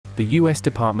The U.S.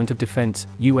 Department of Defense,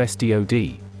 US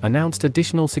DoD, announced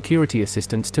additional security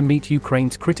assistance to meet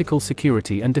Ukraine's critical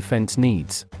security and defense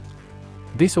needs.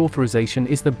 This authorization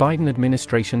is the Biden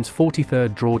administration's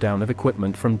 43rd drawdown of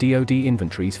equipment from DoD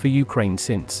inventories for Ukraine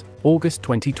since August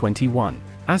 2021,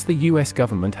 as the US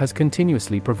government has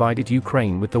continuously provided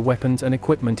Ukraine with the weapons and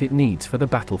equipment it needs for the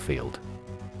battlefield.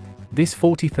 This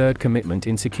 43rd commitment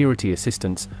in security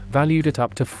assistance, valued at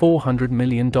up to $400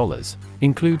 million,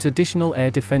 includes additional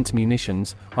air defense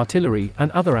munitions, artillery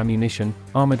and other ammunition,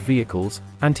 armored vehicles,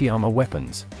 anti-armor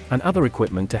weapons, and other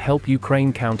equipment to help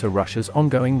Ukraine counter Russia's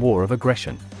ongoing war of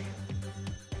aggression.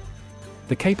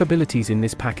 The capabilities in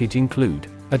this package include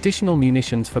additional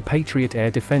munitions for Patriot air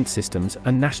defense systems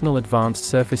and National Advanced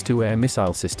Surface-to-Air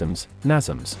Missile Systems,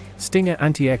 NASAMS, Stinger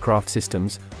anti-aircraft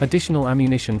systems, additional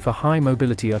ammunition for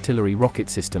high-mobility artillery rocket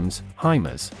systems,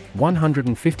 HIMARS,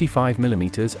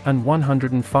 155mm and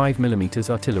 105mm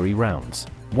artillery rounds,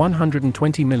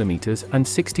 120mm and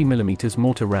 60mm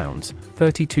mortar rounds,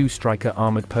 32 Stryker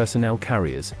armored personnel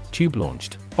carriers,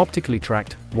 tube-launched, optically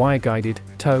tracked, wire-guided,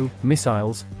 TOW,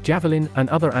 missiles, Javelin and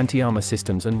other anti-armor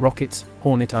systems and rockets,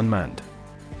 Hornet unmanned.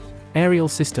 Aerial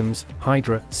systems,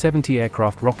 Hydra, 70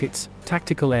 aircraft rockets,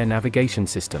 tactical air navigation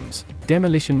systems,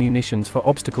 demolition munitions for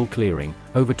obstacle clearing,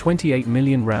 over 28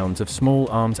 million rounds of small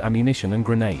arms ammunition and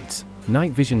grenades,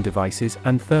 night vision devices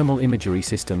and thermal imagery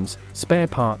systems, spare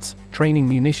parts, training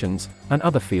munitions, and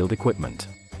other field equipment.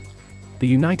 The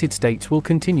United States will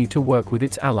continue to work with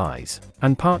its allies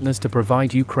and partners to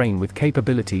provide Ukraine with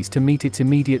capabilities to meet its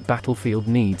immediate battlefield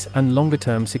needs and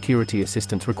longer-term security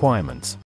assistance requirements.